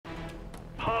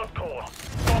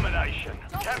domination.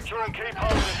 Capture and keep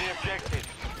hold of the objective.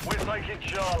 We're taking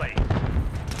Charlie.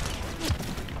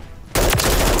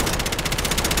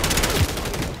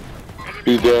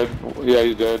 He's dead. Yeah,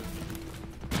 he's dead.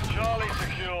 Charlie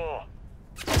secure.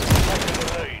 Taking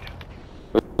the lead.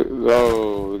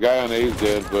 Oh, the guy on A is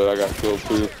dead, but I got killed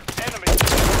too. Enemy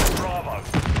taking Bravo.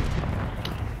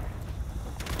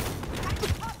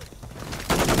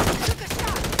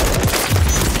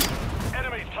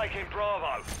 Enemies taking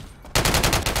Bravo.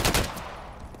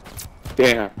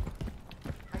 Damn.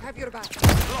 I have your back.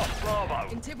 Lost Bravo.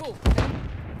 In Tibble.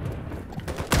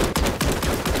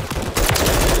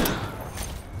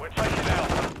 We're taking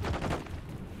Alpha.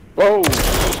 Oh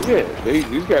shit!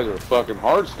 These guys are fucking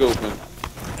hard scoping.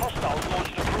 Hostiles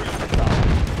launched a cruise missile.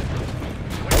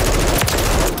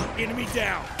 Enemy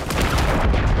down.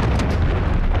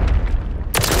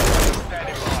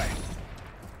 Standing by.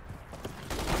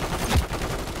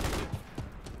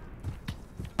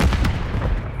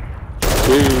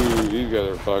 Dude, these guys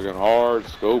are fucking hard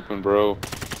scoping, bro.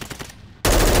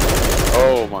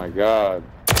 Oh my god.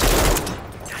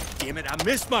 God damn it! I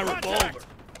missed my revolver.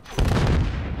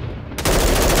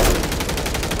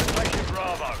 Taking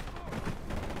Bravo.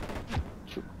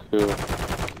 Kill.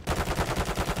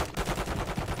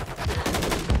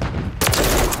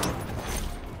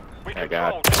 We I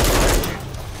got control objectives.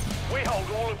 We hold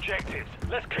all objectives.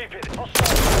 Let's keep it.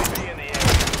 Hostile UAV in the air.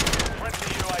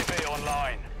 Friendly UAV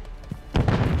online.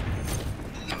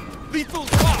 Lethal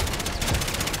shot.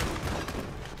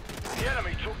 The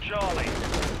enemy took Charlie.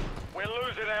 We're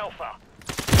losing Alpha.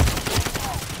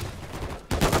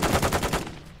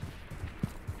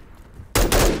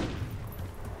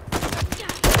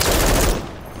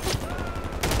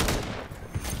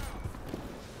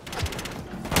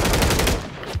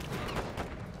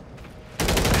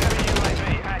 Enemy UAV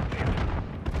active.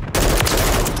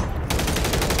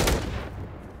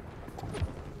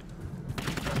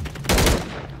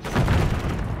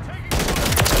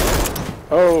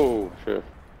 Oh shit.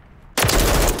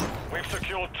 We've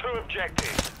secured 2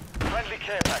 objectives. Friendly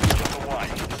care package on the way.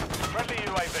 Friendly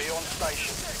UAV on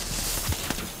station.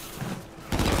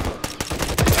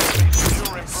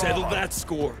 Securing Settle Bravo. that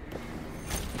score.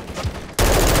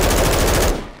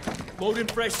 Loading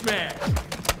fresh mag.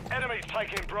 Enemies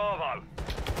taking Bravo.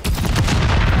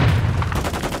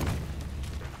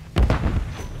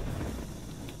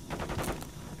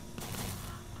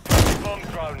 Bomb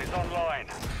drone is online.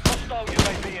 Hostile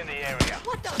UAV in the area.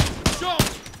 What the? Shoot!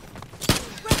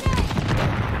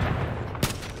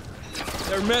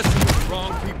 They're messing with the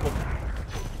wrong people.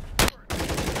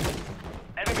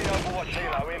 Enemy Overwatch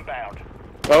helo inbound.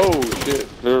 Oh shit.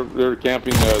 They're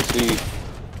camping C.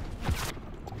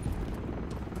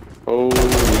 Holy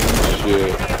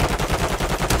shit.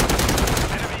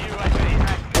 Enemy UAV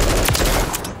active.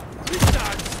 These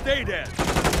guys stay dead.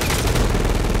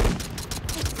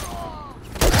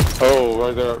 Oh,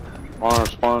 right there on our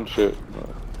spawn shit.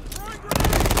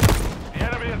 The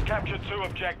enemy has captured 2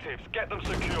 objectives. Get them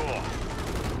secure.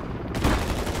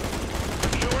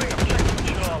 Securing objective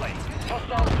Charlie.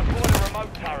 Hostiles deploy a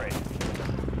remote turret.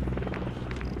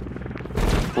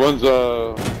 One's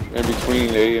in between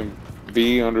A and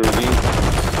B under D. Change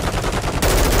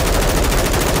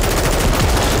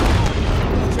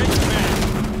the mag.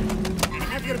 I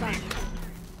have your back.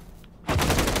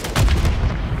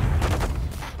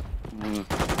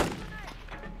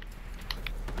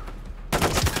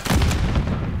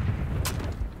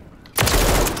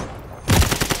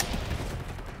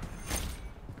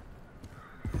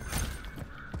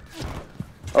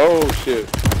 Oh shit.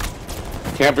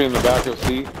 Camping in the back of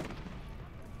C.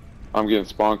 I'm getting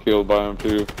spawn killed by him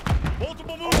too.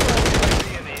 Multiple movements.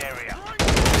 UAV in the area.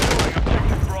 Securing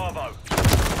objective Bravo.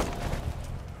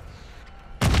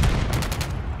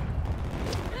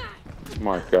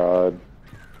 My god.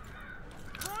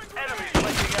 Enemies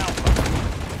taking Alpha.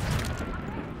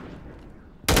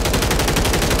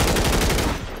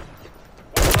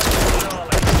 We're taking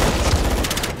Charlie.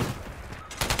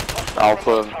 Hostile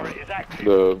Alpha, remote turret is active.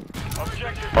 the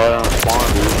Objective right on spawn,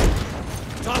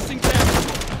 dude. Tossing damage.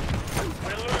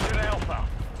 We're losing Alpha.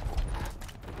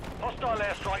 Hostile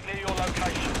airstrike near your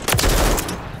location.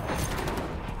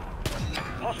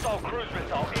 Hostile cruise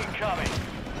missile incoming.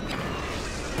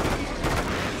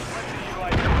 Friendly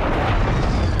UAV.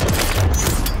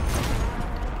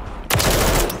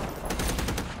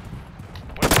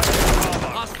 We're taking Bravo.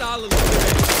 Hostile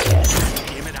eliminated.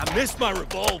 Damn it! I missed my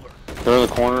revolver. They're in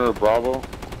the corner of Bravo.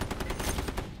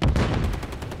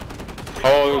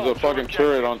 Oh, there's a fucking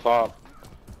turret on top.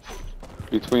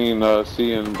 Between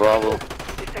C and Bravo.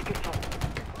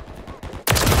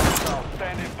 Hostile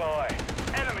standing by.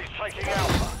 Enemies taking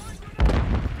Alpha.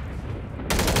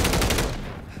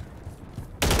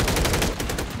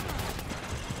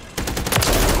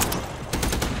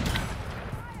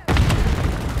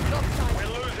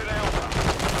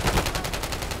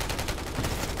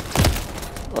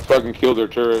 I fucking killed their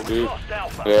turret, dude. Lost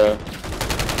Alpha. Yeah.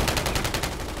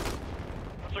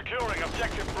 Securing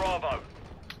objective Bravo.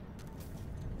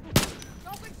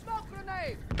 Dropping smoke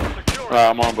grenade! Securing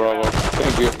I'm on Bravo.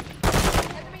 Thank you.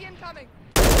 Enemy incoming!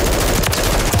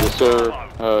 Yes, sir.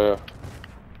 Yeah.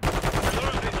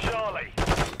 We're losing Charlie.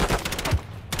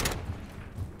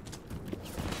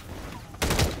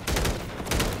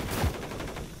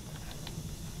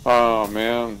 Oh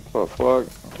man, what the fuck?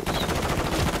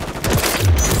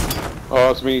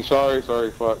 Oh, it's me. Sorry,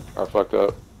 fuck. I fucked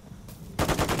up.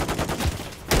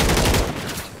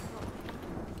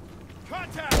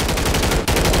 Contact!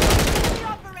 The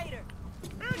operator!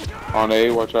 On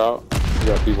A, watch out. You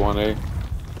got people on A.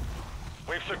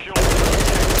 We've secured two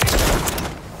objectives.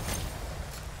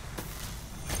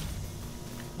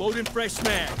 Loading fresh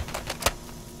mag.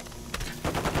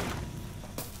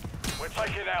 We're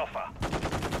taking Alpha.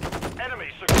 Enemy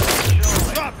securing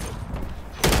Charlie. Drop!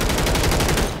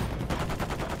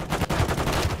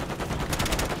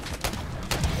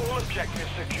 All objectives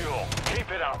secure.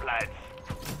 Keep it up, lads.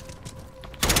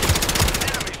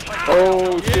 Enemy taking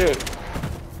Oh Alpha. shit!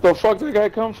 The fuck did that guy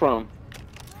come from?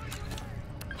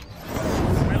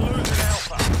 We're losing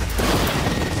Alpha.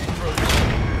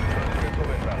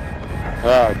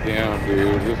 Ah damn,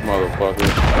 dude, this motherfucker.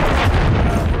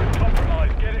 Alpha is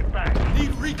compromised. Get it back.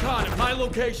 Need recon at my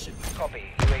location. Copy.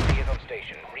 UAV is on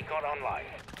station. Recon online.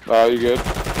 Oh, you good?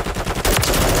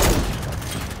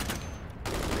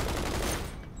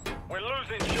 We're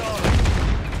losing Charlie.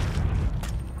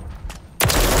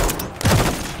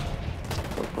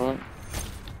 The fuck?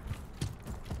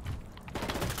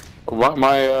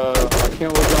 I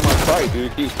can't look down my sight,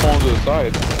 dude. It keeps falling to the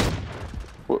side.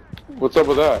 What's up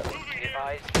with that?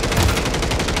 Advised.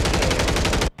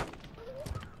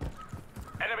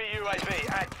 Enemy UAV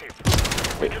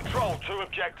active. We control two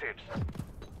objectives.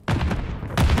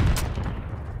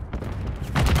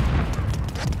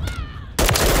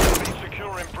 Enemy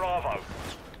securing Bravo.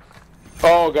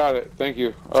 Oh, got it. Thank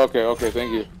you. Okay,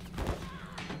 thank you.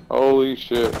 Holy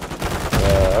shit. Yeah,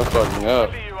 that fucked me up.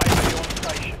 Enemy UAV on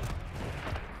station.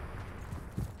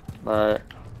 Alright.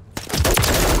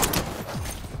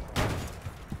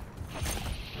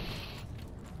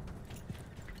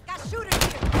 Got shooter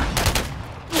here!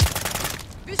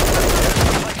 Visual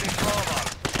Taking Bravo.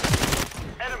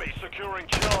 Enemy securing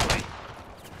Charlie.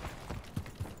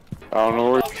 I don't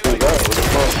know where to do that. What the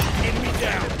fuck? Enemy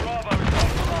down. Bravo is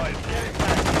compromised. Get it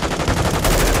back.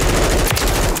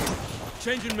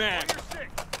 Changing mag.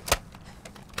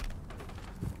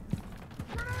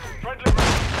 Friendly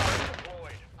round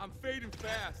deployed. I'm fading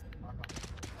fast.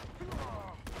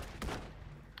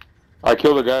 I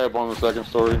killed a guy up on the second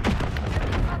story.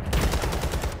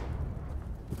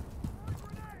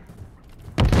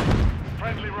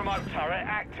 Friendly remote turret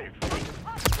active.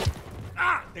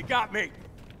 Ah! They got me.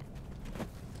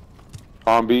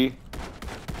 On B.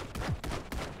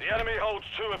 The enemy holds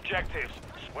two objectives.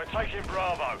 We're taking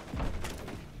Bravo.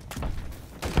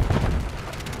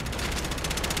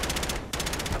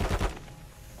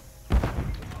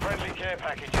 Friendly care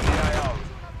package in the AO.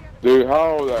 Dude,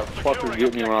 how that fucker Securing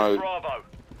get me when objective I Bravo.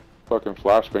 fucking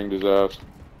flashbanged his ass?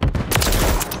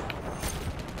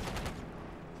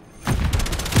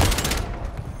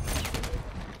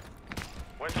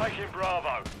 We're taking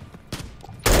Bravo.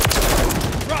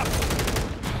 Drop!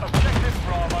 Objective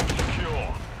Bravo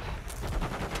secure.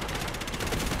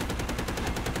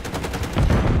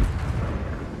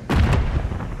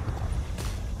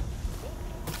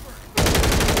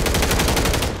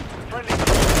 Friendly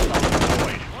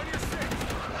deployed. On your six.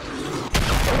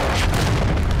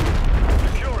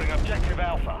 Securing objective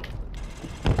Alpha.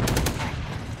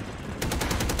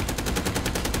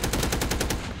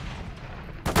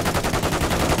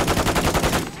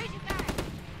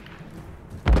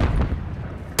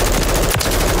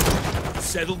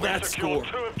 Settle that Secure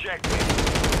score. two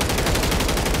objectives.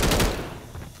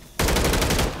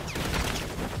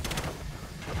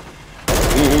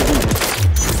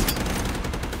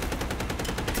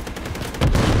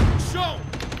 Show!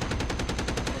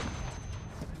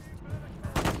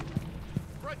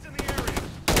 Threats in the area.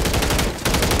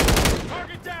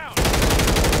 Target down.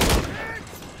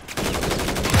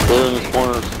 They're in this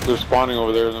corner. They're spawning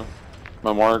over there in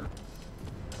my mark.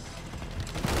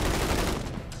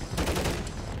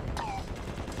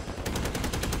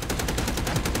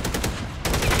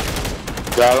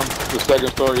 Got him. The second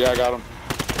story, yeah, I got him.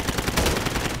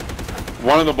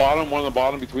 One in the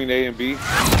bottom between A and B.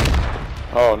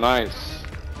 Oh, nice.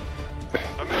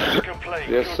 The mission complete.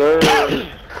 Yes, sir.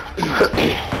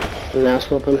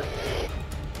 Mask open.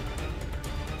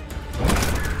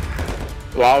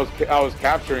 Well, I was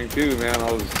capturing too, man.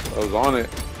 I was on it.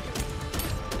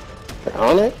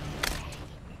 On it?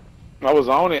 I was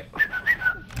on it.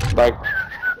 Like.